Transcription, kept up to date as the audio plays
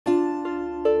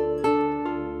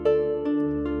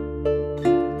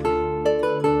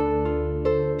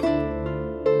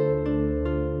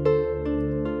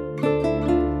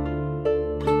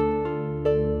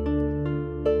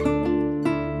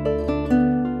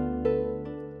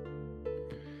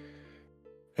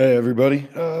Hey, everybody.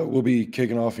 We'll be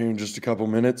kicking off here in just a couple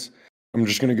minutes. I'm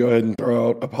just going to go ahead and throw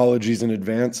out apologies in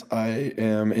advance. I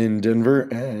am in Denver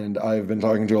and I've been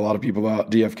talking to a lot of people about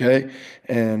DFK,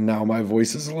 and now my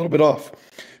voice is a little bit off.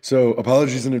 So,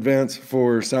 apologies in advance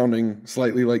for sounding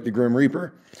slightly like the Grim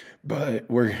Reaper, but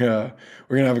we're gonna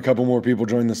have a couple more people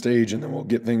join the stage and then we'll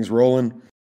get things rolling.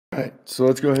 All right, so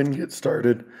let's go ahead and get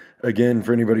started. Again,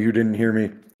 for anybody who didn't hear me,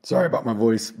 sorry about my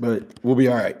voice, but we'll be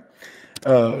all right.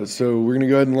 So we're going to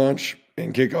go ahead and launch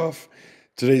and kick off.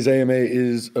 Today's AMA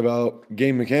is about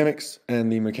game mechanics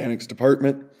and the mechanics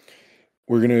department.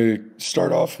 We're going to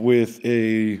start off with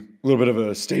a little bit of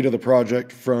a state of the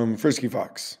project from Frisky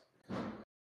Fox.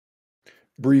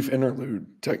 Brief interlude,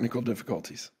 technical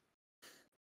difficulties.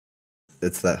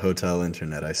 It's that hotel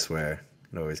internet, I swear.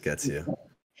 It always gets you.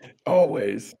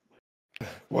 Always.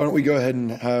 Why don't we go ahead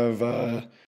and have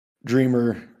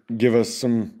Dreamer give us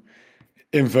some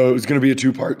info. It was going to be a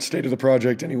two-part state of the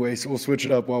project anyway, so we'll switch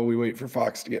it up while we wait for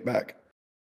Fox to get back.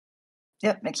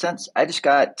 Yeah, makes sense. I just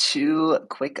got two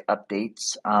quick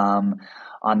updates on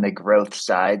the growth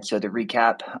side. So to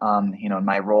recap, in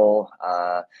my role,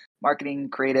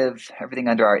 marketing, creative, everything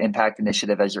under our impact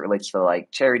initiative as it relates to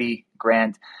like charity,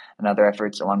 grant, and other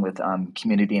efforts, along with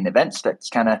community and events. That's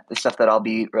kind of the stuff that I'll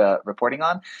be reporting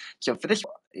on. So for this,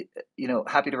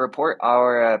 happy to report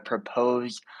our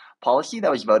proposed policy that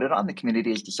was voted on. The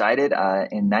community has decided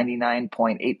in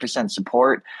 99.8%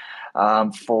 support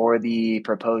for the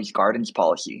proposed gardens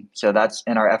policy. So that's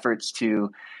in our efforts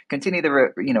to continue to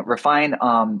refine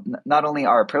not only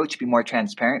our approach, be more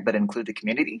transparent, but include the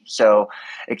community. So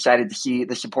excited to see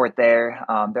the support there.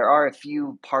 There are a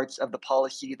few parts of the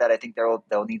policy that I think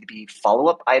there'll need to be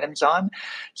follow-up items on.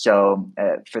 So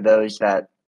for those that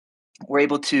were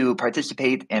able to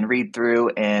participate and read through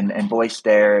and voice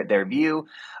their view,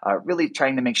 really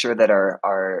trying to make sure that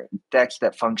our DEX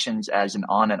that functions as an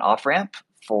on and off ramp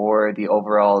for the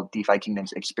overall DeFi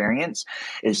Kingdoms experience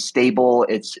is stable.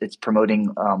 It's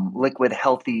promoting liquid,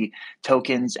 healthy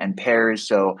tokens and pairs.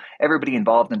 So everybody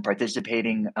involved in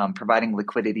participating, providing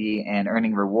liquidity and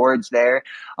earning rewards there,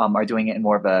 are doing it in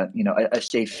more of a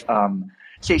safe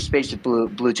space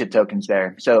with blue chip tokens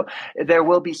there. So there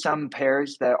will be some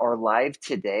pairs that are live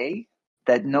today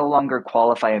that no longer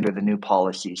qualify under the new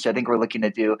policy. So I think we're looking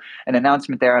to do an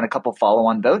announcement there on a couple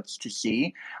follow-on votes to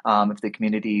see if the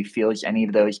community feels any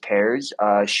of those pairs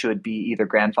should be either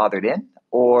grandfathered in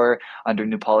or under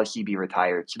new policy be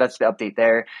retired. So that's the update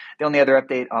there. The only other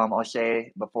update I'll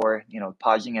say before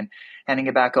pausing and handing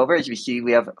it back over, as we see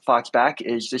we have Fox back,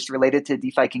 is just related to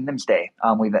DeFi Kingdoms Day.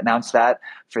 We've announced that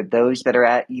for those that are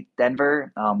at ETH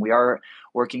Denver, we are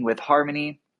working with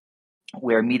Harmony.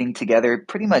 We're meeting together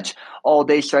pretty much all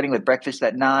day, starting with breakfast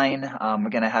at 9. We're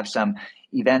going to have some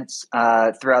events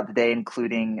throughout the day,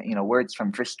 including words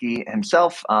from Frisky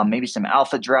himself, maybe some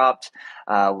alpha dropped.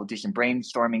 We'll do some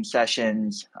brainstorming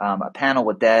sessions, a panel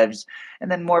with devs,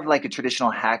 and then more of like a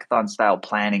traditional hackathon style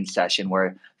planning session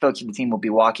where folks in the team will be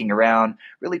walking around,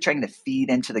 really trying to feed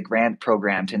into the grant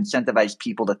program to incentivize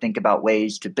people to think about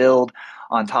ways to build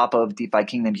on top of DeFi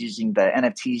Kingdoms using the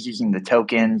NFTs, using the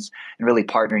tokens, and really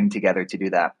partnering together to do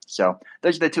that. So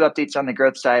those are the two updates on the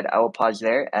growth side. I will pause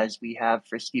there as we have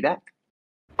Frisky back.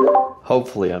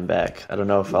 Hopefully I'm back. I don't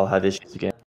know if I'll have issues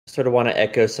again. Sort of want to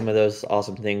echo some of those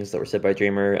awesome things that were said by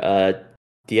Dreamer.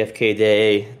 DFK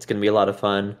Day, it's going to be a lot of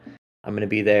fun. I'm going to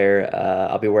be there.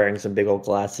 I'll be wearing some big old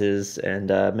glasses and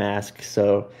a mask,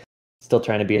 so still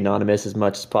trying to be anonymous as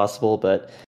much as possible, but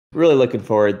really looking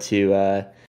forward to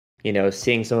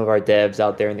seeing some of our devs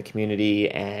out there in the community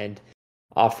and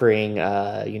offering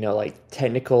like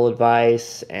technical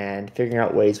advice and figuring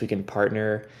out ways we can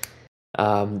partner.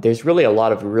 There's really a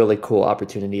lot of really cool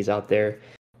opportunities out there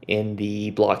in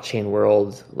the blockchain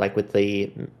world, like with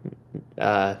the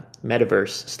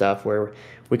metaverse stuff, where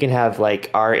we can have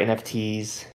like our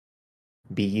NFTs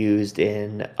be used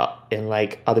in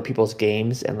like other people's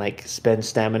games and like spend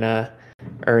stamina,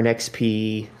 earn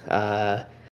XP,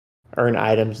 earn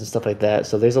items and stuff like that.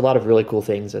 So there's a lot of really cool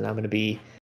things, and I'm going to be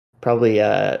probably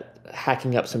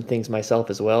hacking up some things myself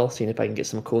as well, seeing if I can get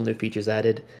some cool new features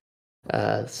added.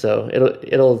 So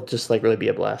it'll just like really be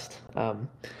a blast.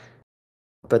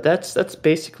 But that's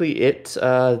basically it.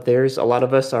 There's a lot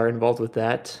of us are involved with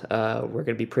that. We're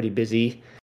gonna be pretty busy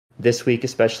this week,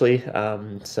 especially.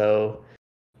 So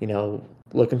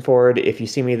looking forward. If you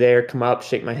see me there, come up,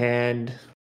 shake my hand.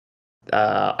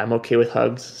 I'm okay with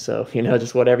hugs. So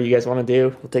just whatever you guys want to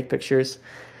do. We'll take pictures.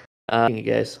 You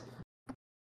guys.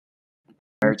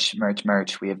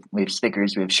 Merch. We have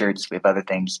stickers, we have shirts, we have other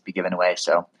things to be given away.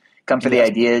 So come for the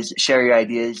ideas, share your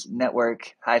ideas,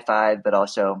 network, high five, but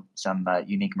also some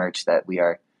unique merch that we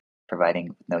are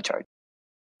providing no charge.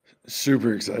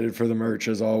 Super excited for the merch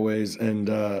as always. And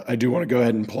I do want to go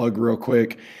ahead and plug real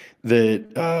quick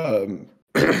that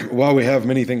while we have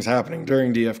many things happening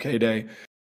during DFK Day,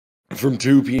 from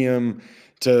 2 p.m.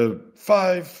 to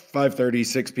 5:30,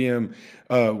 6 p.m.,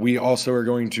 we also are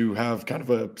going to have kind of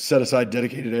a set-aside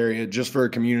dedicated area just for a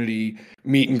community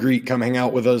meet and greet. Come hang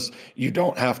out with us. You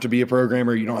don't have to be a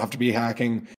programmer. You don't have to be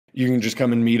hacking. You can just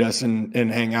come and meet us and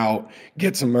hang out,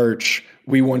 get some merch.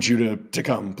 We want you to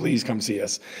come. Please come see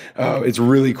us. It's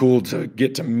really cool to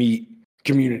get to meet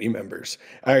community members.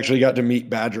 I actually got to meet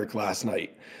Badrick last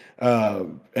night.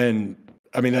 And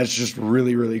I mean, that's just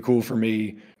really, really cool for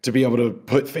me to be able to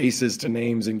put faces to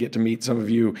names and get to meet some of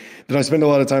you that I spend a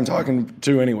lot of time talking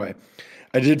to anyway.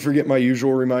 I did forget my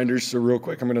usual reminders, so real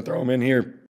quick, I'm going to throw them in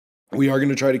here. We are going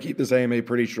to try to keep this AMA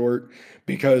pretty short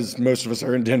because most of us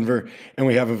are in Denver and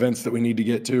we have events that we need to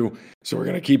get to. So we're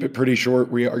going to keep it pretty short.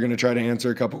 We are going to try to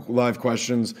answer a couple live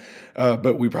questions,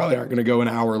 but we probably aren't going to go an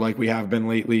hour like we have been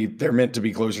lately. They're meant to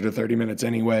be closer to 30 minutes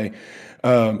anyway.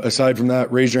 Aside from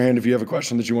that, raise your hand if you have a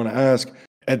question that you want to ask.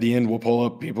 At the end, we'll pull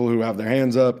up people who have their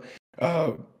hands up.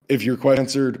 If your question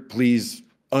answered, please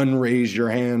unraise your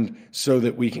hand so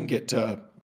that we can get to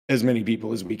as many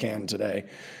people as we can today.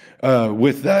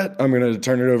 With that, I'm going to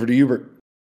turn it over to Hubert.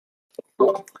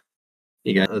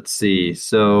 You guys, let's see.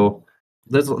 So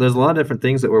there's a lot of different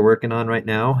things that we're working on right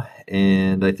now,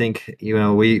 and I think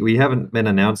we haven't been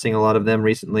announcing a lot of them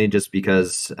recently, just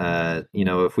because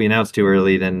if we announce too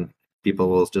early, then people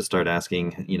will just start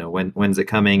asking, when's it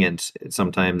coming? And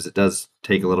sometimes it does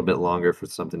take a little bit longer for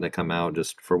something to come out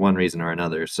just for one reason or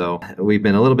another. So we've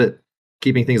been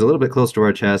keeping things a little bit close to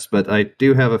our chest, but I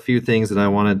do have a few things that I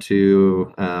wanted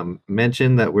to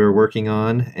mention that we're working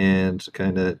on and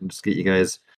kind of just get you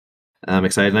guys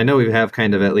excited. And I know we have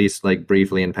kind of at least like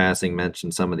briefly in passing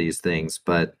mentioned some of these things,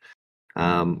 but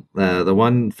the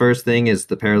one first thing is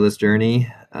the Perilous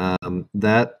Journey.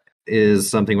 That is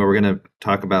something where we're going to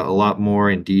talk about a lot more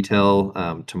in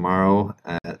detail tomorrow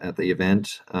at the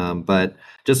event. But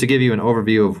just to give you an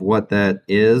overview of what that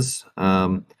is,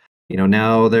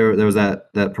 now there was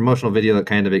that promotional video that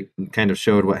kind of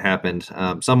showed what happened.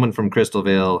 Someone from Crystal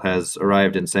Vale has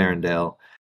arrived in Sarandale,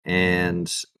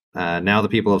 and now the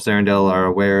people of Sarandale are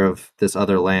aware of this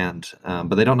other land,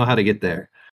 but they don't know how to get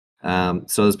there.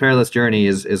 So this Perilous Journey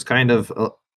is kind of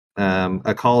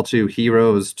a call to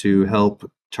heroes to help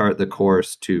chart the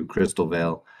course to Crystal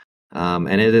Vale,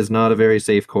 and it is not a very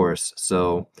safe course.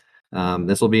 So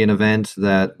this will be an event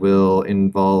that will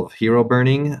involve hero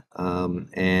burning,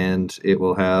 and it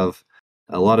will have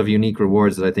a lot of unique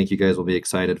rewards that I think you guys will be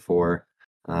excited for.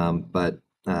 But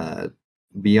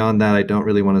beyond that, I don't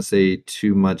really want to say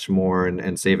too much more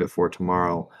and save it for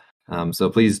tomorrow. So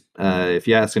please, if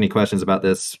you ask any questions about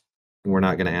this, we're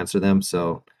not going to answer them.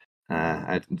 So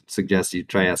I suggest you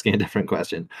try asking a different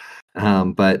question.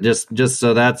 But just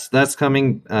so that's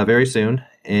coming very soon,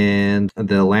 and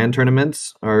the land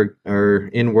tournaments are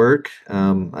in work.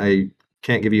 I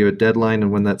can't give you a deadline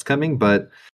on when that's coming, but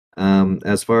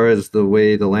as far as the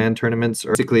way the land tournaments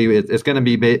are, basically it's going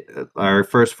to be our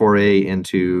first foray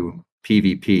into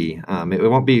PvP. It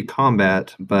won't be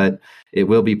combat, but it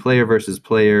will be player versus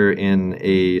player in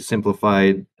a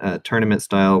simplified tournament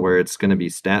style where it's going to be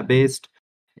stat based,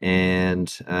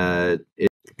 and it's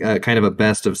kind of a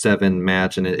best of 7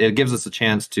 match, and it gives us a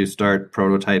chance to start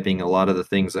prototyping a lot of the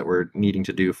things that we're needing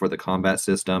to do for the combat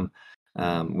system.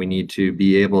 We need to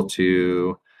be able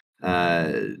to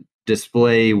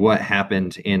display what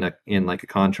happened in like a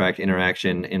contract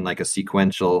interaction in like a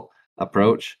sequential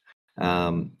approach.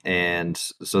 And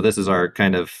so this is our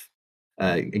kind of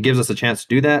it gives us a chance to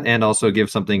do that, and also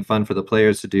give something fun for the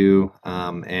players to do,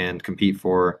 and compete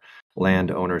for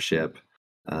land ownership.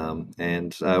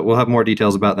 And we'll have more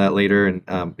details about that later,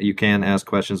 and you can ask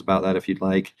questions about that if you'd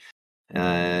like.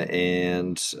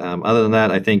 And other than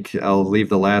that, I think I'll leave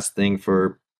the last thing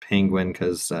for Penguin,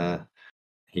 because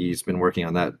he's been working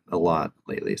on that a lot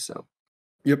lately. So,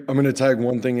 yep, I'm going to tag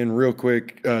one thing in real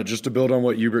quick, just to build on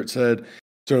what Hubert said.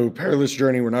 So, Perilous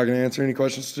Journey, we're not going to answer any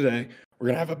questions today. We're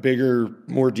going to have a bigger,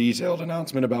 more detailed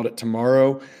announcement about it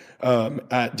tomorrow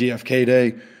at DFK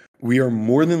Day. We are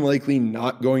more than likely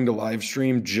not going to live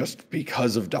stream just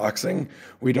because of doxing.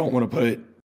 We don't want to put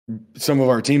some of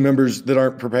our team members that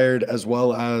aren't prepared, as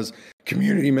well as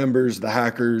community members, the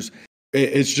hackers.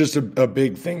 It's just a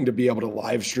big thing to be able to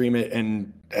live stream it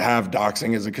and have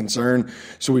doxing as a concern.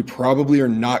 So we probably are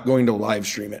not going to live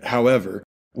stream it. However,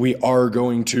 we are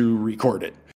going to record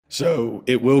it. So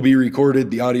it will be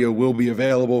recorded. The audio will be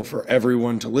available for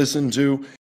everyone to listen to.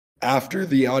 After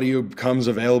the audio becomes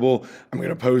available, I'm going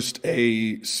to post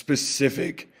a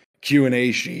specific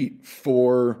Q&A sheet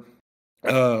for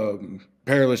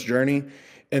Perilous Journey,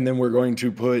 and then we're going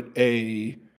to put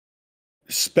a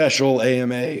special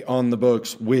AMA on the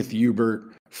books with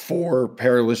Hubert for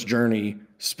Perilous Journey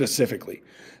specifically.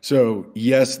 So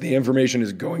yes, the information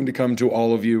is going to come to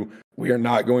all of you. We are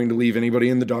not going to leave anybody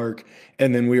in the dark,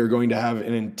 and then we are going to have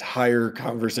an entire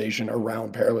conversation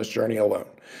around Perilous Journey alone.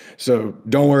 So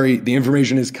don't worry, the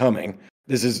information is coming.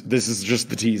 This is just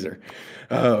the teaser.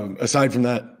 Aside from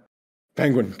that,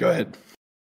 Penguin, go ahead.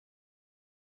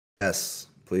 Yes,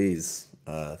 please.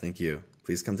 Thank you.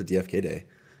 Please come to DFK Day.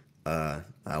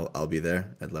 I'll be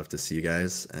there. I'd love to see you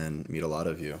guys and meet a lot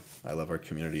of you. I love our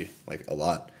community like a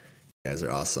lot. You guys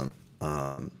are awesome.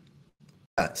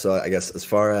 So I guess as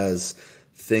far as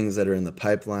things that are in the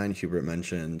pipeline, Hubert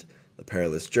mentioned the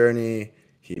Perilous Journey.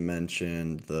 He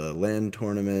mentioned the land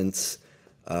tournaments.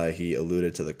 He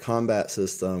alluded to the combat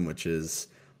system, which is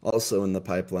also in the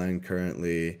pipeline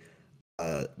currently.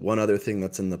 One other thing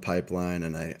that's in the pipeline,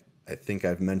 and I think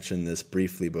I've mentioned this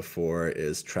briefly before,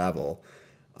 is travel.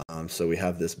 So we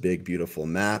have this big, beautiful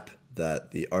map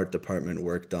that the art department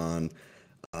worked on,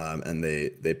 and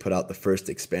they put out the first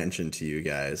expansion to you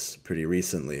guys pretty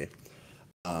recently.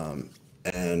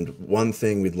 And one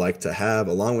thing we'd like to have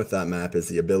along with that map is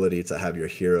the ability to have your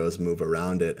heroes move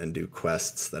around it and do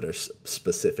quests that are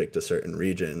specific to certain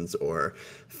regions or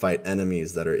fight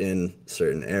enemies that are in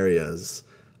certain areas.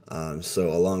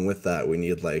 So along with that, we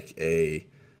need like a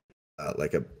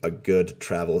good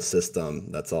travel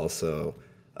system that's also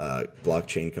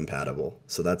blockchain compatible.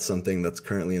 So that's something that's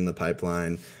currently in the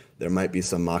pipeline. There might be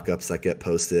some mock-ups that get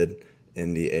posted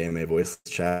in the AMA voice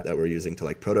chat that we're using to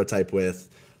like prototype with.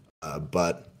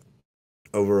 But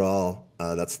overall,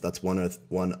 that's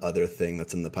one other thing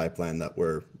that's in the pipeline that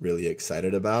we're really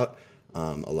excited about.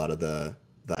 A lot of the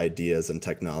ideas and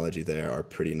technology there are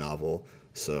pretty novel,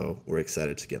 so we're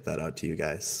excited to get that out to you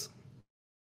guys.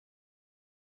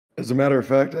 As a matter of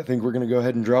fact, I think we're going to go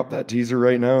ahead and drop that teaser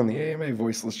right now in the AMA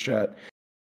voiceless chat.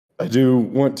 I do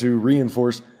want to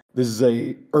reinforce this is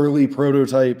a early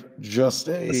prototype, just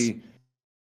a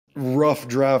rough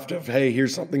draft of, hey,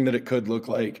 here's something that it could look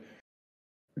like.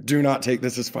 Do not take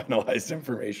this as finalized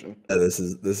information. This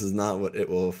is not what it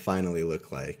will finally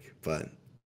look like, but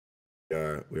we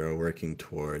are working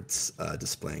towards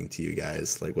displaying to you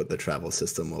guys like what the travel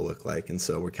system will look like, and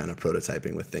so we're kind of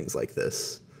prototyping with things like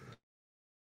this.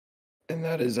 And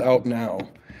that is out now.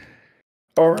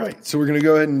 All right, so we're going to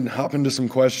go ahead and hop into some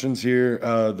questions here.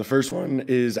 The first one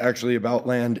is actually about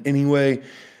land anyway.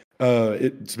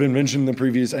 It's been mentioned in the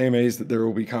previous AMAs that there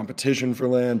will be competition for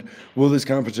land. Will this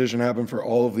competition happen for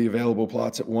all of the available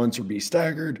plots at once or be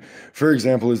staggered? For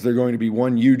example, is there going to be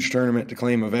one huge tournament to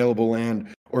claim available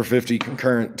land or 50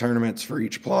 concurrent tournaments for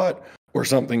each plot or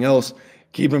something else?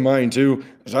 Keep in mind, too,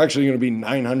 there's actually going to be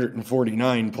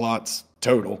 949 plots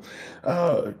total.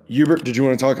 Hubert, did you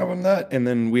want to talk about that? And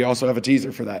then we also have a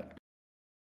teaser for that.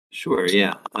 Sure,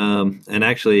 yeah. And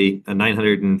actually,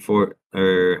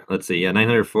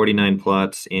 949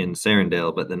 plots in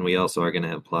Serendale, but then we also are going to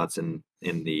have plots in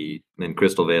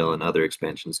Crystal Vale and other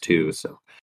expansions too. So,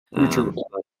 yeah.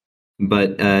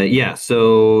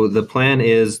 So the plan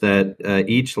is that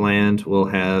each land will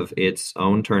have its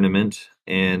own tournament,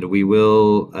 and we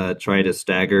will try to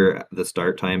stagger the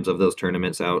start times of those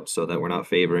tournaments out so that we're not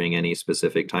favoring any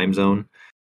specific time zone.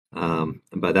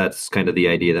 But that's kind of the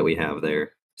idea that we have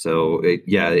there. So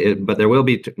but there will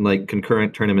be like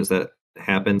concurrent tournaments that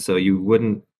happen. So you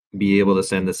wouldn't be able to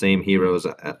send the same heroes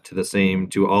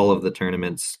to all of the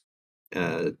tournaments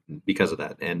because of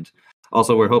that. And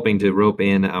also we're hoping to rope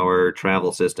in our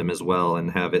travel system as well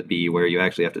and have it be where you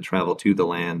actually have to travel to the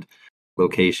land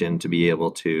location to be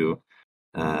able to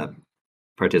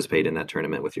participate in that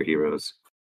tournament with your heroes.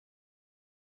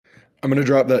 I'm going to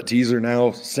drop that teaser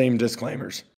now. Same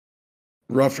disclaimers.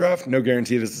 Rough draft, no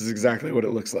guarantee this is exactly what it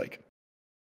looks like.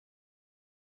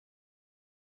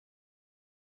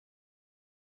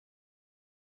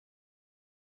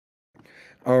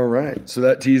 All right, so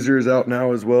that teaser is out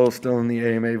now as well, still in the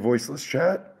AMA voiceless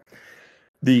chat.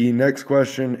 The next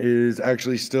question is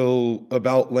actually still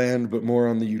about land, but more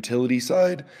on the utility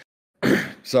side.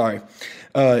 Sorry.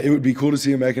 It would be cool to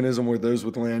see a mechanism where those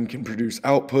with land can produce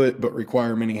output, but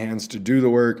require many hands to do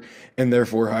the work, and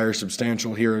therefore hire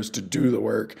substantial heroes to do the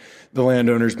work. The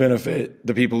landowners benefit,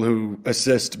 the people who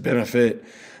assist benefit.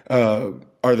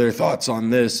 Are there thoughts on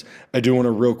this? I do want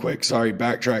to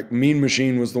backtrack. Mean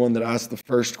Machine was the one that asked the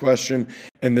first question,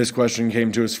 and this question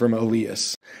came to us from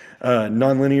Elias.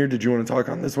 Nonlinear, did you want to talk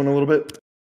on this one a little bit?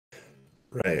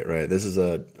 Right. This is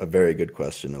a very good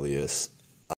question, Elias.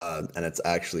 And it's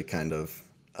actually kind of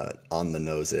on the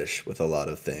nose-ish with a lot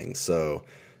of things. So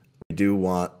We do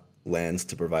want lands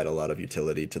to provide a lot of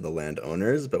utility to the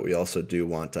landowners, but we also do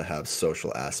want to have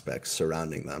social aspects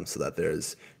surrounding them so that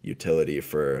there's utility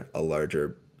for a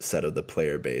larger set of the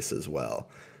player base as well.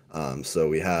 So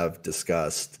we have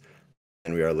discussed,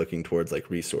 and we are looking towards like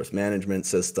resource management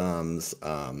systems,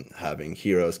 having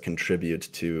heroes contribute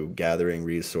to gathering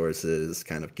resources,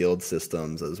 kind of guild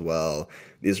systems as well.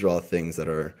 These are all things that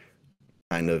are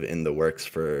kind of in the works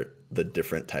for the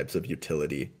different types of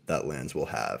utility that lands will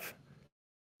have.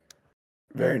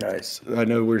 Very nice. I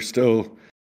know we're still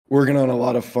working on a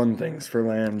lot of fun things for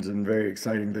lands and very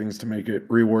exciting things to make it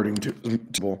rewarding to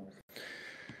people.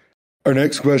 Our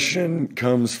next question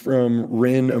comes from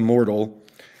Rin Immortal,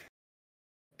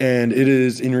 and it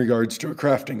is in regards to a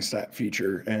crafting stat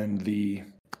feature and the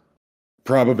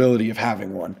probability of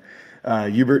having one.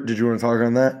 Hubert, did you want to talk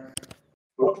on that?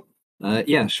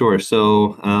 Yeah, sure.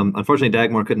 So unfortunately,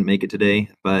 Dagmar couldn't make it today,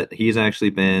 but he's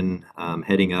actually been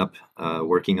heading up,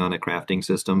 working on a crafting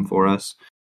system for us.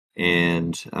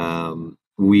 And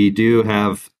we do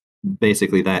have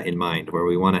basically that in mind, where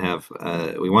we want to have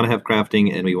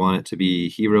crafting, and we want it to be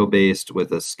hero based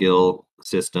with a skill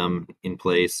system in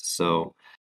place. So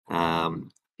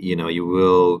you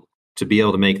will, to be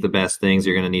able to make the best things,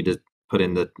 you're going to need to put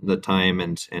in the time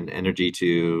and energy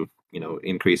to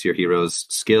increase your hero's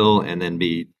skill, and then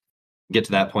get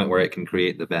to that point where it can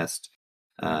create the best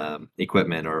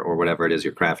equipment or whatever it is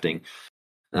you're crafting.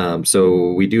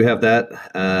 So we do have that,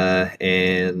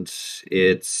 and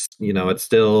it's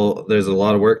still, there's a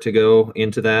lot of work to go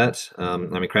into that.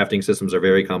 Crafting systems are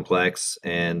very complex,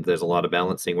 and there's a lot of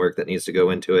balancing work that needs to go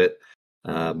into it.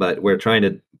 But we're trying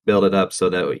to build it up so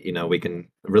that we can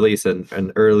release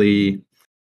an early,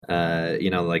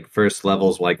 like first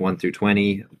levels, like 1 through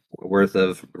 20 worth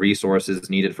of resources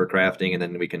needed for crafting, and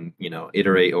then we can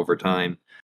iterate over time,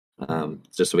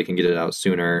 just so we can get it out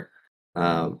sooner.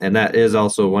 And that is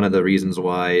also one of the reasons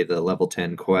why the level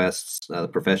 10 quests, the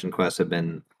profession quests, have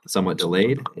been somewhat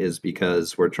delayed, is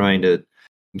because we're trying to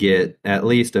get at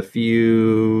least a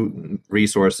few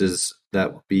resources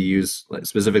that will be used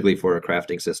specifically for a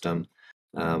crafting system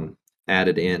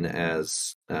added in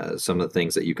as some of the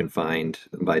things that you can find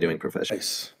by doing profession.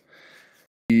 Nice.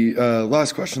 The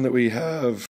last question that we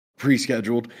have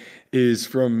pre-scheduled is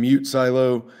from Mute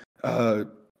Silo. A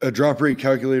drop rate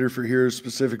calculator for heroes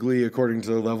specifically according to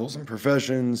the levels and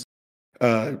professions.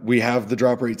 We have the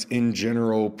drop rates in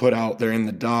general put out there in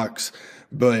the docs,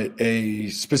 but a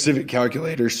specific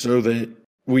calculator so that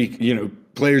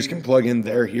players can plug in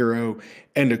their hero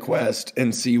and a quest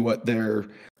and see what their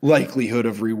likelihood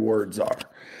of rewards are.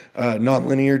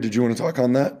 Nonlinear, did you want to talk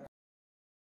on that?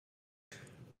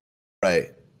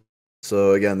 Right.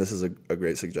 So again, this is a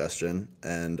great suggestion,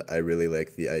 and I really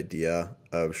like the idea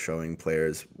of showing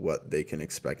players what they can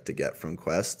expect to get from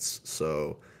quests.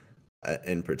 So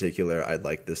in particular, I'd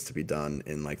like this to be done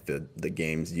in like the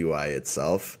game's UI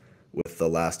itself. With the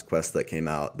last quest that came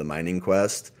out, the mining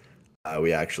quest,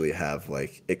 we actually have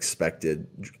like expected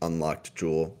unlocked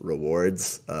jewel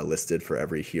rewards listed for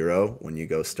every hero when you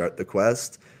go start the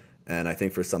quest. And I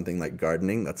think for something like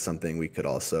gardening, that's something we could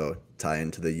also tie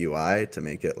into the UI to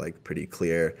make it like pretty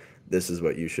clear. This is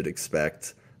what you should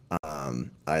expect,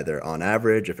 either on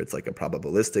average if it's like a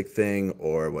probabilistic thing,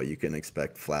 or what you can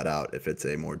expect flat out if it's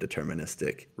a more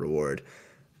deterministic reward.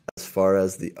 As far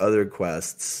as the other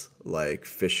quests like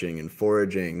fishing and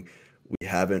foraging, we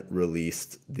haven't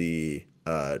released the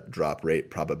drop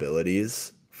rate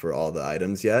probabilities for all the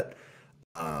items yet.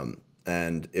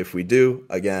 And if we do,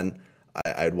 again,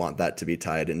 I'd want that to be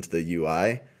tied into the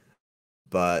UI,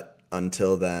 but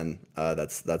until then,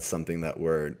 that's something that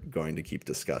we're going to keep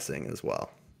discussing as well.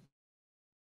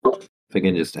 If I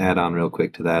can just add on real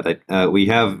quick to that, we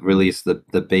have released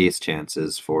the base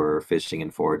chances for fishing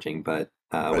and foraging, but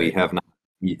Right. We have not.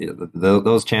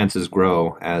 Those chances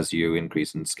grow as you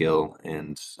increase in skill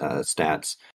and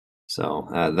stats. So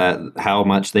that how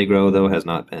much they grow though has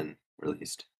not been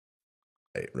released.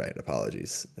 Right.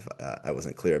 Apologies if I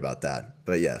wasn't clear about that,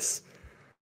 but yes.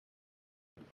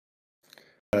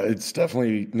 It's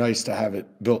definitely nice to have it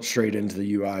built straight into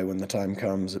the UI when the time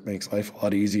comes. It makes life a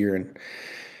lot easier and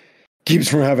keeps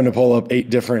from having to pull up 8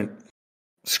 different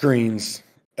screens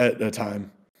at a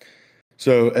time.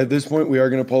 So at this point, we are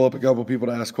going to pull up a couple people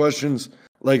to ask questions.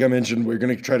 Like I mentioned, we're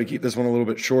going to try to keep this one a little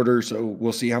bit shorter, so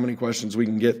we'll see how many questions we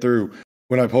can get through.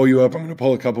 When I pull you up, I'm going to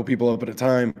pull a couple people up at a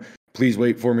time. Please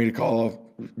wait for me to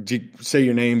call. Say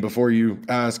your name before you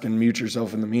ask and mute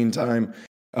yourself in the meantime.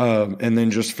 And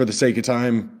then just for the sake of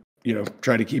time,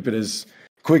 try to keep it as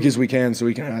quick as we can so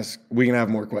we can have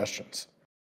more questions.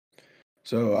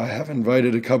 So I have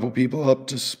invited a couple people up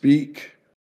to speak.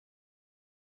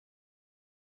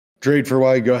 Trade for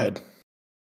Y, go ahead.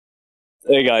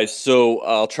 Hey guys, so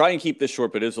I'll try and keep this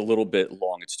short, but it is a little bit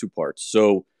long. It's two parts.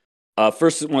 So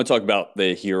first, I want to talk about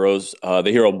the heroes,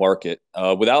 the hero market.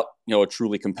 Without a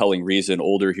truly compelling reason,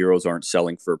 older heroes aren't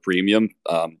selling for a premium.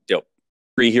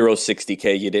 Pre-hero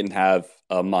 60K, you didn't have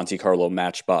a Monte Carlo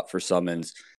match bot for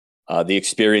summons. The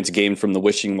experience gained from the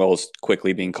wishing well is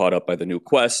quickly being caught up by the new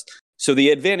quest. So the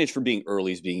advantage for being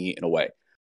early is being eaten away.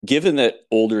 Given that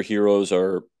older heroes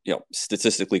are,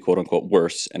 statistically quote unquote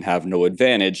worse and have no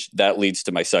advantage, that leads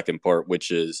to my second part,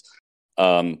 which is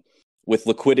with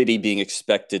liquidity being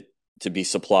expected to be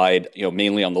supplied,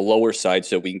 mainly on the lower side,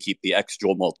 so we can keep the extra.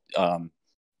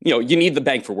 You need the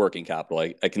bank for working capital.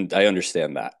 I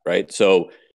understand that, right?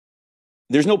 So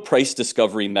there's no price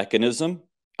discovery mechanism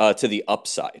to the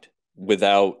upside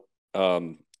without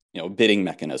bidding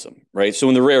mechanism, right? So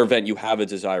in the rare event you have a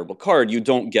desirable card, you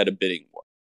don't get a bidding war.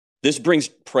 This brings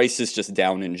prices just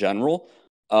down in general.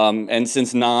 And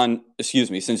since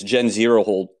Gen Zero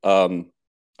hold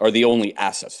are the only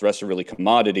assets, the rest are really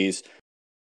commodities,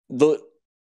 the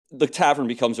tavern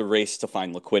becomes a race to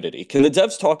find liquidity. Can the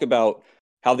devs talk about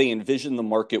how they envisioned the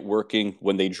market working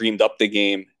when they dreamed up the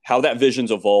game, how that vision's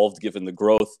evolved given the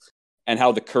growth, and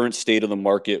how the current state of the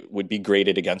market would be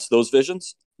graded against those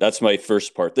visions? That's my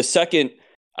first part. The second,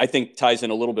 I think, ties in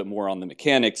a little bit more on the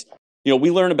mechanics.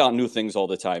 We learn about new things all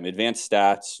the time, advanced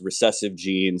stats, recessive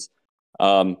genes.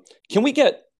 Can we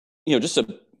get, just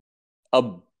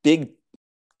a big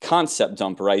concept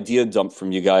dump or idea dump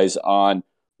from you guys on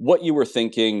what you were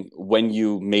thinking when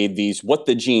you made these, what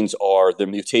the genes are, the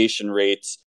mutation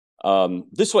rates?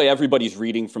 This way, everybody's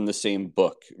reading from the same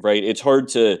book, right? It's hard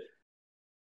to,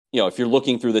 if you're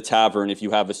looking through the tavern, if you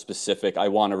have a specific, I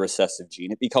want a recessive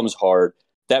gene, it becomes hard.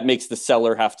 That makes the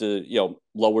seller have to,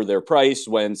 lower their price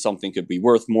when something could be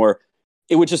worth more.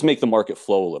 It would just make the market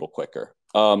flow a little quicker.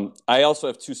 I also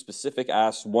have two specific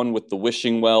asks, one with the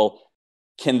wishing well.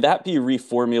 Can that be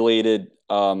reformulated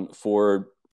for,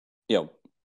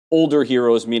 older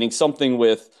heroes, meaning something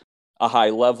with a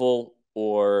high level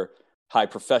or high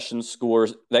profession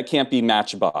scores that can't be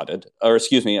match botted, or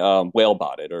whale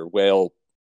botted or whale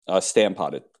stamp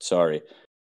potted, sorry,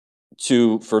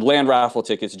 for land raffle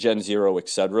tickets, Gen Zero,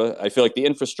 etc. I feel like the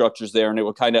infrastructure's there and it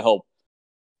would kind of help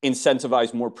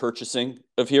incentivize more purchasing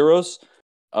of heroes.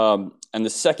 And the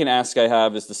second ask I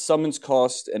have is the summons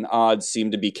cost and odds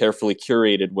seem to be carefully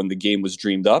curated when the game was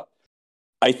dreamed up.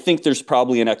 I think there's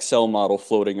probably an Excel model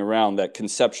floating around that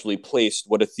conceptually placed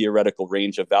what a theoretical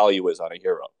range of value is on a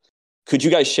hero. Could you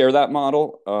guys share that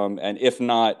model? And if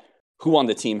not, who on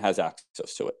the team has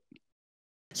access to it?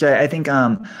 So I think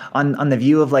on the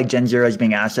view of like Gen Zero as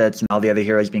being assets and all the other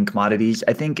heroes being commodities,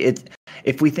 I think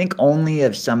if we think only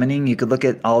of summoning, you could look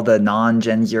at all the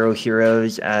non-Gen Zero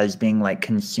heroes as being like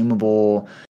consumable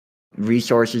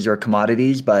resources or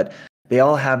commodities, but they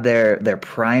all have their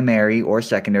primary or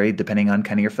secondary, depending on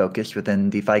kind of your focus within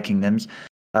DeFi kingdoms,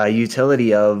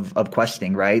 utility of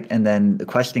questing, right? And then the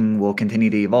questing will continue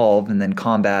to evolve, and then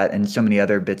combat and so many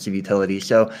other bits of utility.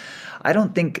 So I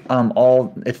don't think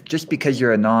if just because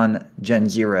you're a non-Gen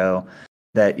Zero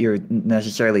that you're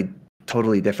necessarily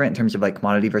totally different in terms of like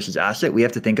commodity versus asset. We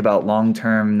have to think about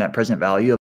long-term net present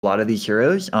value of a lot of these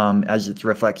heroes as it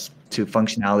reflects to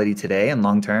functionality today and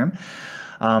long-term.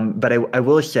 But I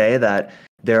will say that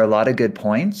there are a lot of good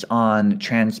points on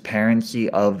transparency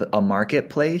of a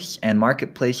marketplace, and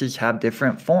marketplaces have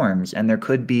different forms, and there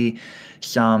could be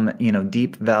some,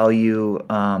 deep value,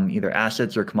 either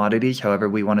assets or commodities, however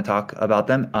we want to talk about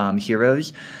them,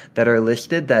 heroes that are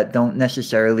listed that don't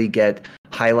necessarily get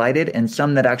highlighted, and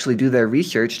some that actually do their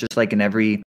research, just like in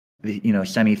every,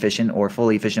 semi-efficient or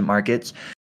fully efficient markets.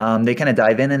 They kind of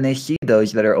dive in and they see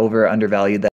those that are over or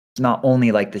undervalued. It's not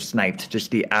only like the sniped,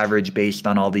 just the average based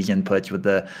on all these inputs with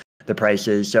the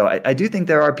prices. So I do think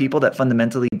there are people that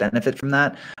fundamentally benefit from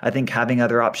that. I think having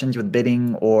other options with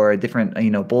bidding or a different,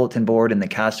 bulletin board in the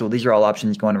castle, these are all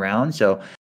options going around. So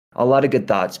a lot of good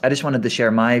thoughts. I just wanted to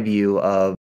share my view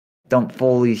of don't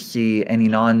fully see any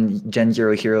non-Gen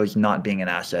Zero heroes not being an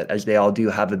asset, as they all do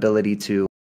have ability to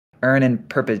earn in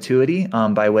perpetuity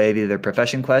by way of either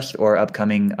profession quest or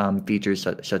upcoming features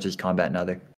such as combat and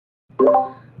other.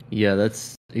 Yeah,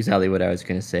 that's exactly what I was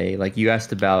going to say. Like, you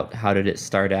asked about how did it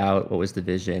start out, what was the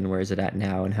vision, where is it at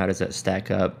now, and how does that stack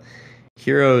up?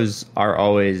 Heroes are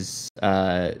always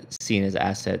seen as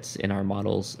assets in our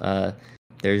models.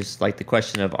 There's like the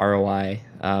question of ROI.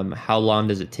 How long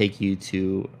does it take you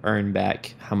to earn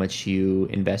back how much you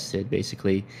invested?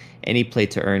 Basically, any play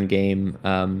to earn game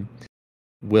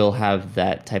will have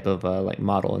that type of like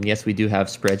model. And yes, we do have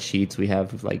spreadsheets. We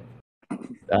have like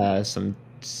some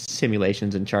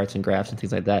simulations and charts and graphs and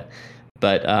things like that.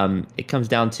 But it comes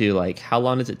down to like how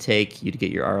long does it take you to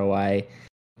get your ROI?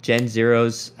 Gen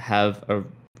Zeros have a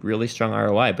really strong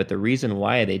ROI, but the reason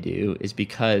why they do is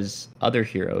because other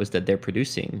heroes that they're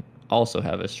producing also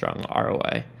have a strong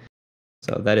ROI.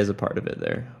 So that is a part of it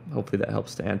there. Hopefully that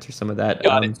helps to answer some of that.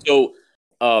 Got it. So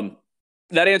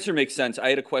that answer makes sense. I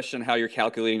had a question how you're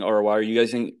calculating ROI. Are you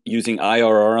guys using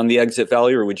IRR on the exit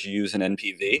value, or would you use an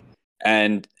NPV?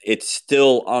 And it's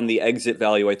still on the exit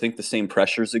value. I think the same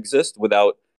pressures exist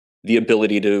without the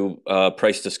ability to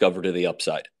price discover to the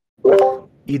upside.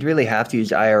 You'd really have to use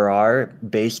IRR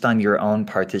based on your own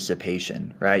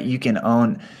participation, right? You can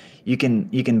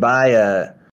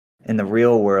buy in the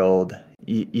real world,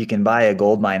 you can buy a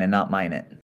gold mine and not mine it,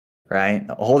 right?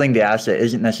 Holding the asset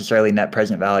isn't necessarily net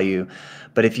present value,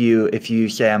 but if you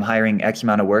say I'm hiring X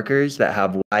amount of workers that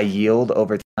have Y yield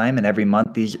over time, and every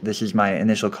month this is my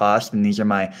initial cost, and these are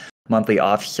my monthly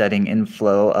offsetting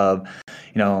inflow of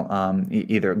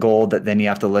either gold that then you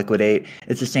have to liquidate.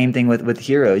 It's the same thing with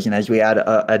heroes, and as we add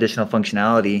additional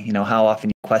functionality, how often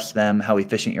you quest them, how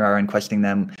efficient you are in questing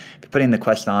them, putting the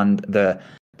quest on the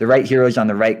right heroes on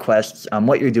the right quests,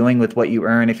 what you're doing with what you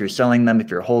earn, if you're selling them, if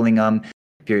you're holding them,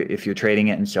 if you're trading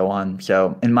it, and so on.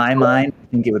 So in my mind, I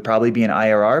think it would probably be an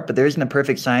IRR, but there isn't a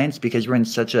perfect science because we're in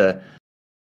such a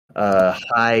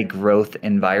high growth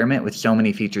environment with so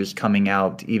many features coming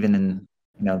out, even in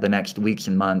the next weeks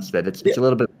and months, that it's a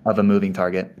little bit of a moving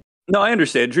target. No, I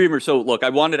understand, Dreamer. So look, I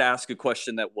wanted to ask a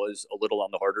question that was a little on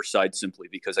the harder side, simply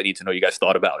because I need to know you guys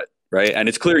thought about it, right? And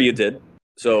it's clear you did.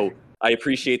 So I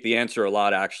appreciate the answer a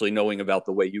lot, actually, knowing about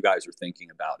the way you guys are thinking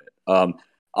about it.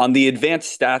 On the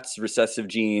advanced stats, recessive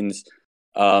genes,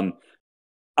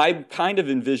 I'm kind of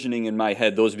envisioning in my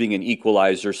head those being an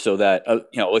equalizer, so that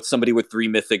it's somebody with 3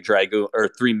 mythic Dragoon or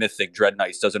 3 mythic Dread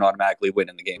Knights doesn't automatically win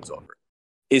and the game's over.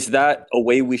 Is that a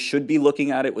way we should be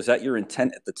looking at it? Was that your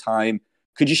intent at the time?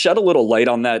 Could you shed a little light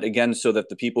on that again, so that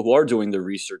the people who are doing the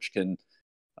research can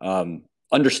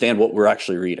understand what we're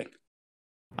actually reading?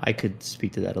 I could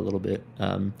speak to that a little bit.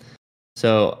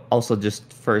 So also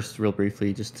just first, real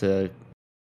briefly, just to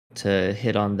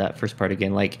hit on that first part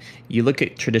again, like you look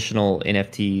at traditional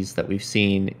NFTs that we've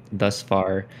seen thus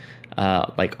far,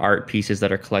 like art pieces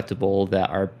that are collectible that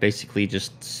are basically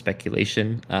just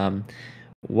speculation.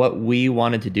 What we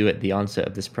wanted to do at the onset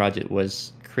of this project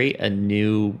was create a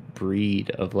new breed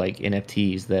of like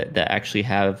NFTs that actually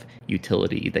have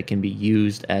utility, that can be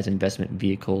used as investment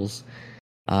vehicles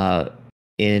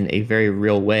in a very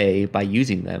real way by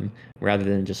using them rather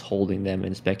than just holding them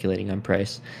and speculating on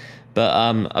price. But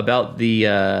about the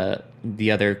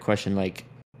other question, like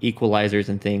equalizers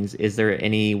and things, is there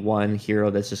any one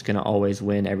hero that's just going to always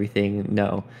win everything?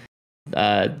 No.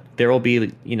 There will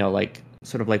be, like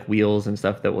sort of like wheels and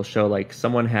stuff that will show like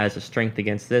someone has a strength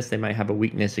against this, they might have a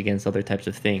weakness against other types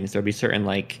of things. There'll be certain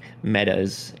like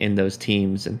metas in those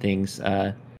teams and things,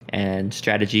 and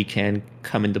strategy can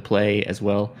come into play as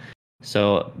well.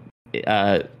 So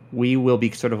we will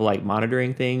be sort of like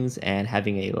monitoring things and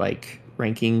having a like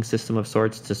ranking system of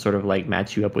sorts to sort of like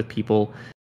match you up with people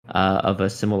of a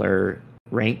similar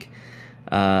rank.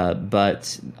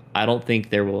 But I don't think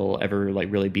there will ever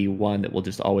like really be one that will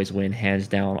just always win hands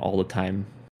down all the time.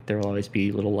 There will always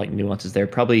be little like nuances there.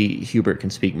 Probably Hubert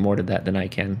can speak more to that than I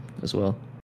can as well.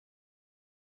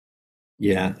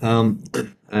 Yeah,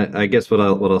 I guess what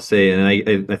I'll say,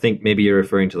 and I think maybe you're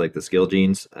referring to like the skill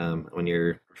genes when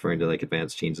you're referring to like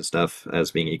advanced genes and stuff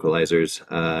as being equalizers.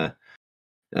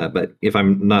 But if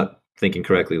I'm not thinking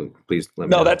correctly, please let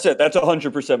me know. No, that's it. That's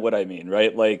 100% what I mean,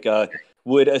 right? Like,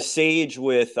 would a sage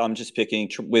with, I'm just picking,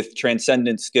 with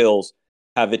transcendent skills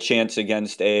have a chance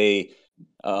against a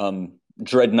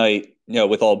Dread Knight,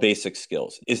 with all basic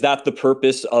skills? Is that the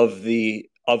purpose of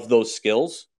those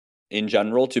skills in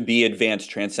general, to be advanced,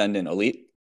 transcendent, elite?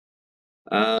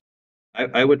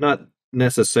 I would not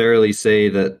necessarily say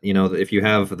that, if you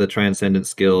have the transcendent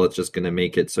skill, it's just going to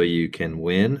make it so you can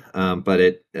win. But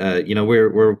it,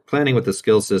 we're planning with the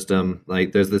skill system.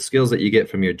 Like there's the skills that you get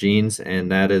from your genes,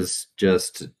 and that is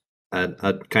just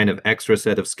a kind of extra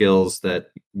set of skills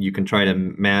that you can try to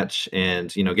match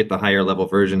and, get the higher level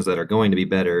versions that are going to be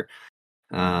better,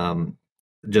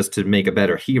 just to make a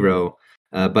better hero.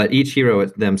 But each hero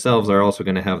themselves are also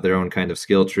going to have their own kind of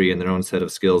skill tree and their own set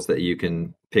of skills that you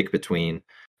can pick between.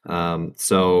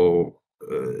 So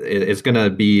it's going to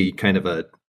be kind of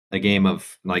a game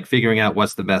of like figuring out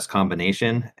what's the best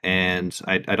combination. And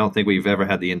I don't think we've ever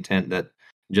had the intent that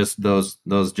just those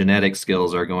genetic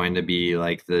skills are going to be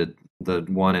like the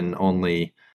one and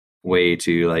only way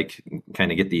to like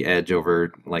kind of get the edge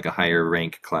over like a higher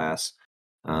rank class.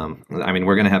 I mean,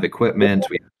 we're going to have equipment,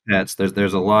 we have pets.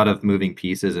 There's a lot of moving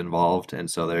pieces involved, and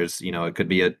so there's it could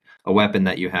be a weapon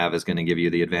that you have is going to give you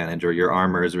the advantage, or your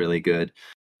armor is really good.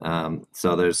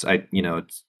 So there's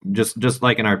it's just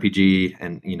like an RPG,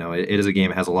 and it is a game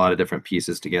that has a lot of different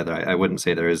pieces together. I wouldn't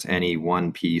say there is any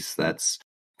one piece that's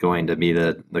going to be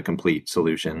the complete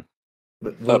solution.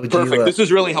 Perfect. This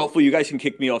is really helpful. You guys can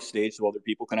kick me off stage so other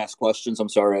people can ask questions. I'm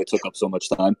sorry I took up so much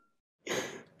time.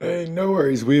 Hey, no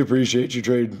worries. We appreciate you,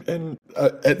 Trade. And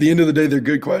at the end of the day, they're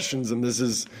good questions, and this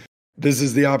is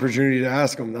the opportunity to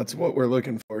ask them. That's what we're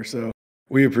looking for. So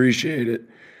we appreciate it.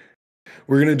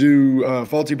 We're gonna do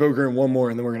faulty poker and one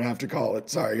more, and then we're gonna have to call it.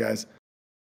 Sorry, guys.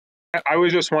 I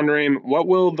was just wondering, what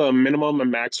will the minimum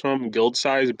and maximum guild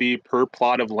size be per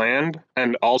plot of land?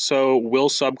 And also, will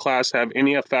subclass have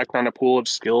any effect on a pool of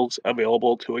skills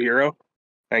available to a hero?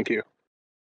 Thank you.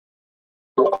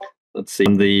 Let's see.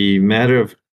 In the matter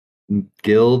of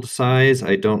guild size,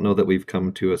 I don't know that we've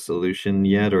come to a solution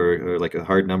yet, or like a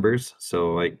hard numbers,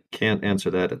 so I can't answer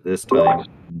that at this time.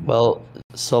 Well,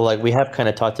 so like we have kind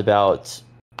of talked about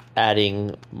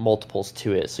adding multiples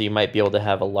to it, so you might be able to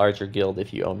have a larger guild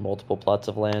if you own multiple plots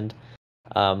of land,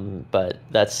 but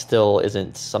that still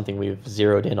isn't something we've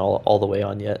zeroed in all the way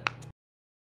on yet.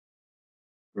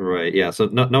 Right, yeah, so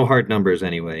no hard numbers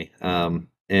anyway.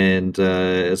 And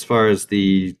as far as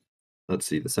let's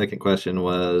see, the second question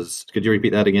was, could you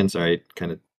repeat that again? Sorry, I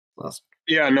kind of lost.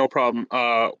 Yeah, no problem.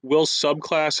 Will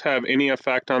subclass have any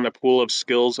effect on the pool of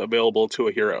skills available to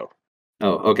a hero?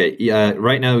 Oh, okay. Yeah,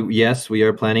 right now, yes, we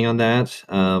are planning on that.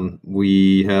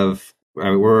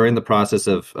 We're in the process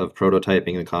of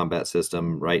prototyping the combat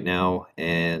system right now,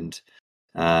 and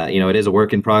it is a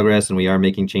work in progress, and we are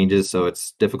making changes. So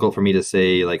it's difficult for me to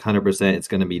say like 100% it's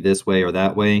going to be this way or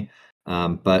that way.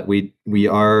 But we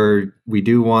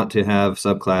do want to have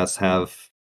subclass have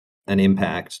an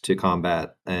impact to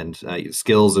combat, and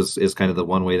skills is kind of the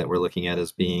one way that we're looking at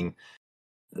as being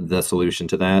the solution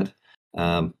to that.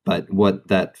 But what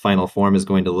that final form is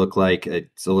going to look like,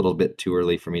 it's a little bit too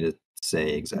early for me to say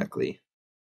exactly.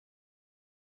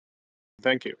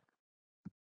 Thank you.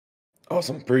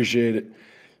 Awesome. Appreciate it.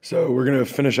 So we're going to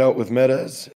finish out with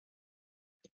Metas.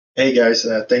 Hey guys,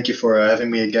 thank you for having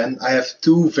me again. I have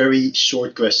two very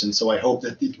short questions, so I hope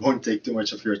that it won't take too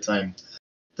much of your time.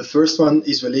 The first one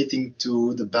is relating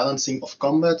to the balancing of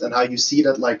combat and how you see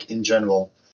that like in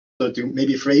general. So to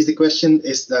maybe phrase the question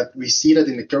is that we see that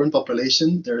in the current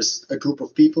population, there's a group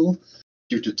of people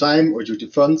due to time or due to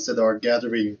funds that are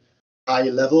gathering high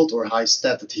leveled or high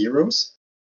statted heroes.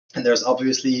 And there's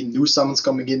obviously new summons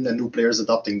coming in and new players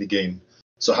adopting the game.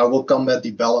 So how will combat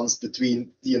be balanced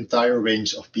between the entire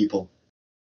range of people?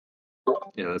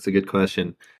 Yeah, that's a good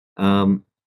question.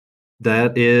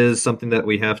 That is something that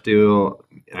we have to,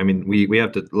 we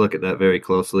have to look at that very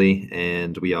closely,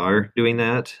 and we are doing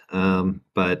that.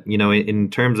 But, in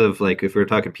terms of like, if we're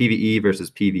talking PvE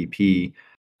versus PvP,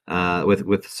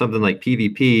 with something like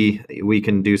PvP, we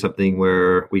can do something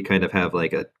where we kind of have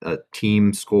like a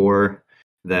team score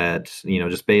that,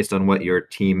 just based on what your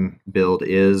team build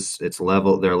is,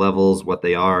 their levels, what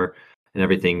they are, and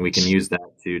everything, we can use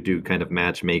that to do kind of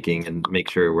matchmaking and make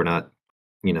sure we're not,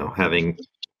 having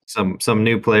some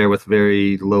new player with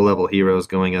very low level heroes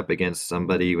going up against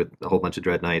somebody with a whole bunch of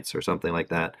Dread Knights or something like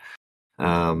that.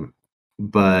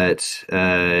 But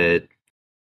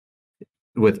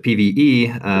with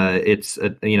PvE, it's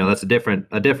that's a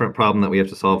different problem that we have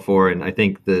to solve for, and I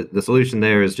think the solution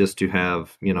there is just to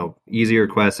have easier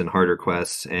quests and harder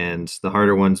quests, and the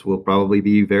harder ones will probably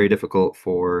be very difficult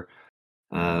for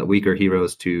weaker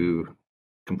heroes to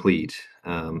complete.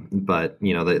 But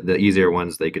the easier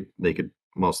ones they could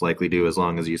most likely do as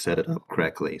long as you set it up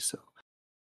correctly. So.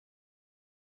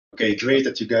 Okay, great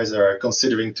that you guys are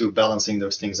considering to balancing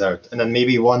those things out. And then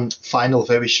maybe one final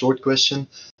very short question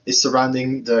is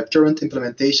surrounding the current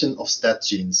implementation of stat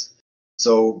genes.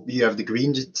 So we have the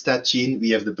green stat gene, we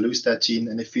have the blue stat gene,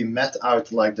 and if we map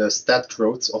out like the stat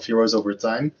growth of heroes over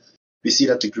time, we see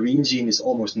that the green gene is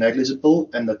almost negligible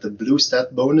and that the blue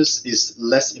stat bonus is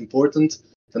less important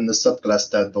than the subclass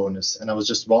stat bonus. And I was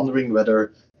just wondering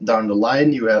whether down the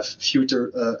line you have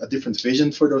a different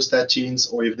vision for those stat genes,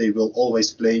 or if they will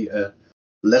always play a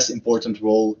less important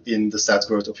role in the stat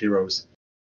growth of heroes.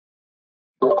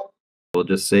 We'll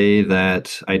just say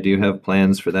that I do have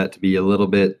plans for that to be a little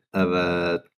bit of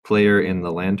a player in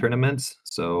the LAN tournaments.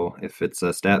 So if it's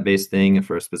a stat-based thing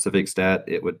for a specific stat,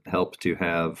 it would help to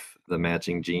have the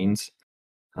matching genes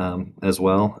as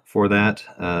well for that.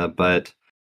 But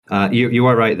you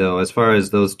are right, though. As far as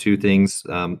those two things,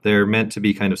 they're meant to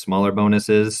be kind of smaller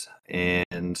bonuses,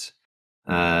 and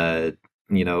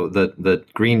the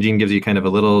green gene gives you kind of a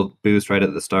little boost right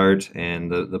at the start,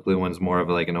 and the blue one's more of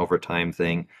like an overtime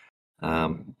thing.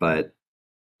 But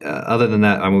other than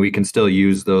that, I mean, we can still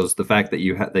use those. The fact that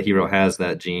the hero has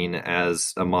that gene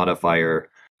as a modifier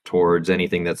towards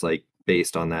anything that's like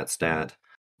based on that stat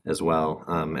as well.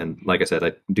 And like I said,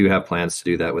 I do have plans to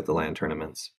do that with the LAN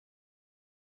tournaments.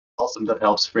 Awesome. That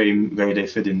helps frame where they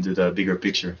fit into the bigger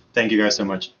picture. Thank you guys so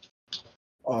much.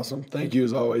 Awesome. Thank you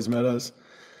as always, Metas.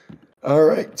 All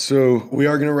right. So we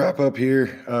are going to wrap up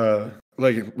here.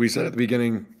 Like we said at the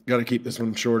beginning, got to keep this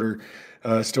one shorter.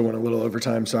 Still went a little over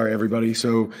time. Sorry, everybody.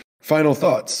 So final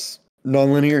thoughts.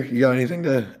 Nonlinear, you got anything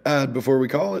to add before we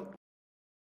call it?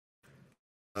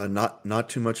 Not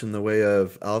too much in the way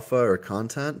of alpha or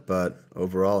content, but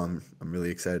overall, I'm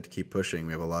really excited to keep pushing.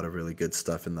 We have a lot of really good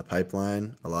stuff in the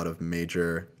pipeline, a lot of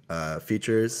major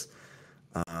features.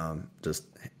 Just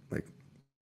like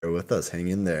bear with us, hang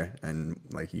in there, and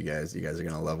like you guys are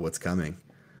gonna love what's coming.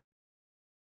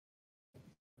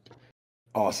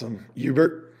 Awesome,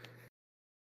 Hubert.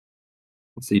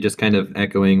 So just kind of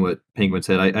echoing what Penguin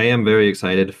said, I am very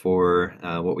excited for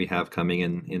what we have coming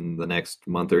in the next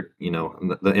month, or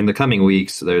in the coming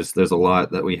weeks. There's a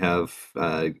lot that we have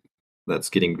that's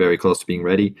getting very close to being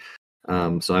ready.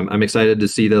 So I'm excited to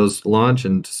see those launch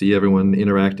and to see everyone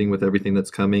interacting with everything that's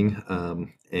coming.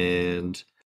 And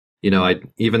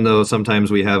even though sometimes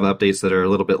we have updates that are a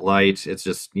little bit light, it's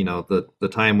just the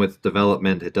time with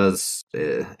development.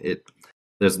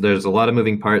 There's a lot of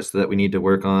moving parts that we need to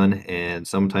work on, and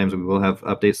sometimes we will have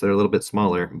updates that are a little bit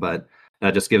smaller, but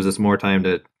that just gives us more time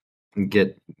to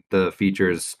get the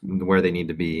features where they need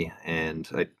to be, and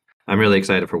I'm really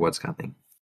excited for what's coming.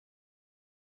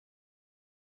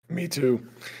 Me too.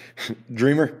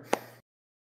 Dreamer?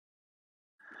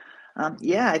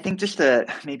 Yeah, I think just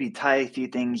to maybe tie a few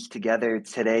things together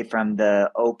today from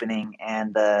the opening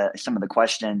and some of the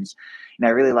questions, I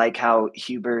really like how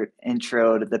Hubert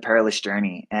introed the perilous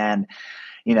journey, and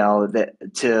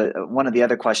to one of the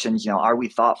other questions, are we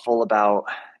thoughtful about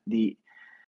the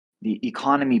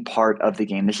economy part of the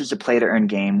game? This is a play to earn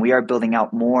game. We are building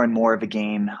out more and more of a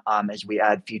game as we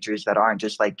add features that aren't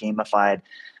just like gamified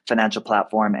financial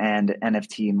platform and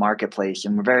NFT marketplace.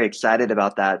 And we're very excited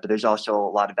about that, but there's also a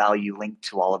lot of value linked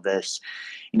to all of this.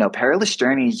 Perilous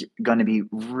journey is going to be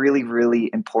really, really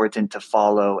important to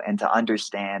follow and to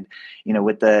understand,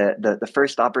 with the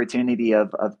first opportunity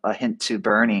of a hint to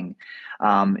burning.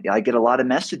 I get a lot of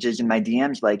messages in my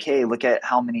DMs like, hey, look at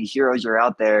how many heroes are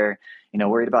out there,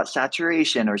 worried about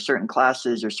saturation or certain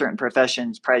classes or certain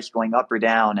professions price going up or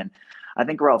down. And I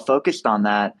think we're all focused on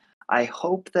that. I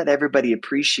hope that everybody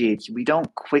appreciates we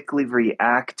don't quickly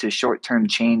react to short-term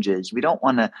changes. We don't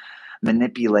want to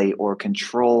manipulate or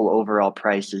control overall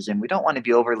prices, and we don't want to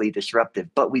be overly disruptive,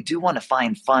 but we do want to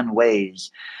find fun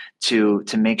ways to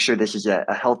make sure this is a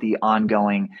healthy,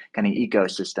 ongoing kind of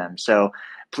ecosystem. So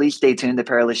please stay tuned to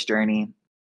Perilous Journey.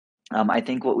 I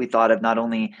think what we thought of not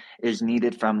only is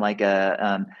needed from like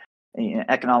a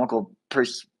economical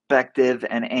perspective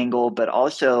and angle, but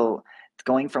also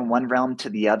going from one realm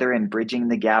to the other and bridging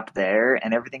the gap there,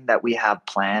 and everything that we have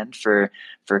planned for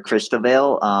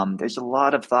Crystalvale. There's a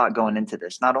lot of thought going into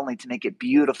this, not only to make it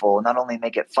beautiful, not only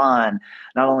make it fun,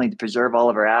 not only to preserve all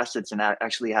of our assets and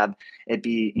actually have it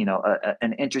be,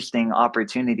 an interesting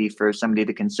opportunity for somebody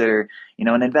to consider,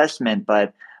 an investment,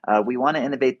 but we want to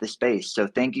innovate the space. So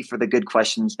thank you for the good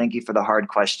questions. Thank you for the hard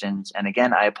questions. And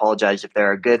again, I apologize if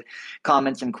there are good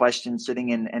comments and questions sitting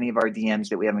in any of our DMs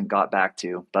that we haven't got back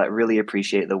to, but really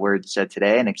appreciate the words said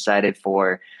today and excited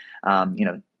for,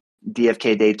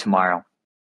 DFK Day tomorrow.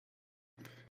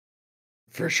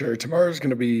 For sure. Tomorrow's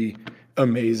going to be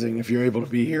amazing if you're able to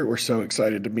be here. We're so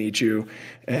excited to meet you.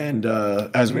 And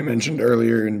as we mentioned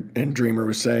earlier, and Dreamer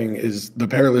was saying, is the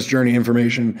Perilous Journey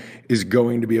information is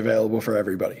going to be available for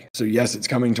everybody. So yes, it's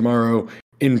coming tomorrow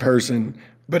in person,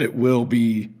 but it will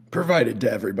be provided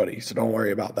to everybody. So don't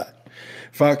worry about that.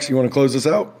 Fox, you want to close this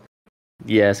out?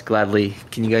 Yes, gladly.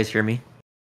 Can you guys hear me?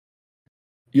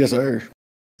 Yes, sir.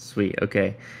 Sweet.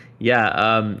 Okay.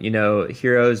 Yeah.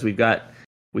 Heroes,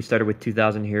 we started with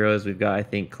 2,000 heroes. We've got, I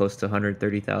think, close to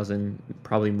 130,000,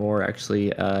 probably more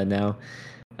actually now.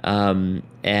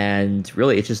 And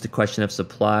really, it's just a question of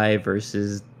supply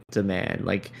versus demand.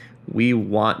 Like, we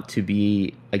want to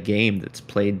be a game that's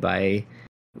played by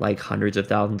like hundreds of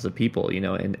thousands of people,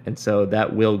 and so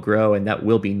that will grow and that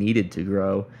will be needed to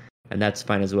grow. And that's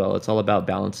fine as well. It's all about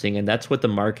balancing, and that's what the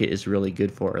market is really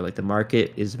good for. Like, the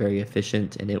market is very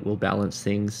efficient and it will balance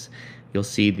things. You'll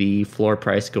see the floor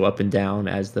price go up and down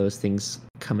as those things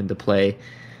come into play.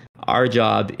 our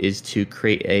job is to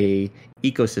create a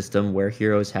ecosystem where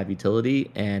heroes have utility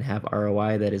and have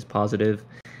ROI that is positive,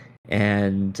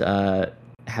 and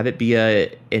have it be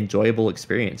a enjoyable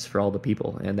experience for all the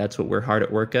people. And that's what we're hard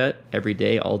at work at every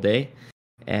day, all day.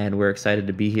 And we're excited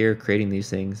to be here creating these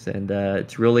things. And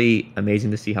it's really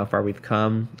amazing to see how far we've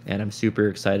come. And I'm super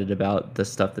excited about the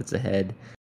stuff that's ahead.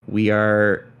 We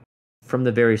are, from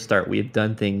the very start, we have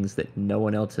done things that no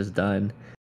one else has done.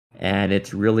 And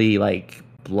it's really like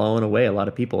blown away a lot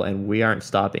of people, and we aren't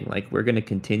stopping. Like, we're going to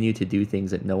continue to do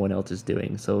things that no one else is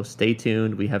doing. So stay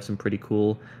tuned. We have some pretty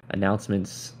cool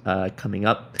announcements coming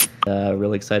up.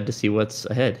 Really excited to see what's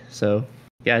ahead. So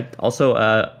yeah, also,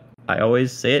 I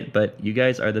always say it, but you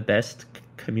guys are the best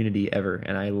community ever.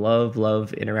 And I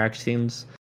love interactions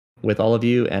with all of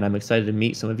you. And I'm excited to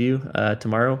meet some of you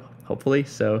tomorrow, hopefully.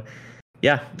 So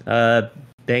yeah,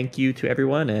 thank you to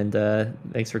everyone, and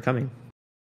thanks for coming.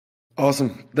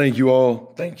 Awesome. Thank you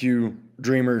all. Thank you,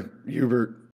 Dreamer,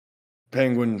 Hubert,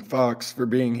 Penguin, Fox, for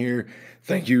being here.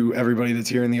 Thank you, everybody that's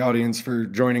here in the audience, for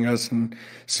joining us and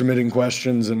submitting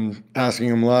questions and asking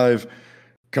them live.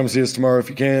 Come see us tomorrow if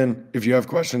you can. If you have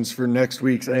questions for next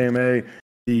week's AMA,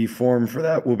 the form for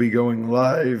that will be going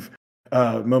live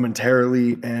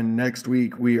momentarily. And next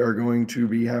week, we are going to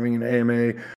be having an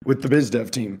AMA with the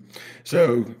BizDev team.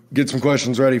 So get some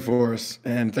questions ready for us.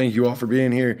 And thank you all for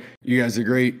being here. You guys are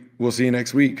great. We'll see you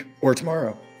next week or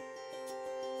tomorrow.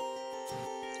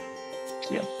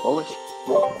 Yeah, bullish.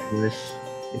 Bullish.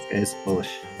 Thanks, guys.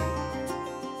 Bullish.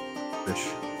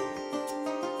 Fish.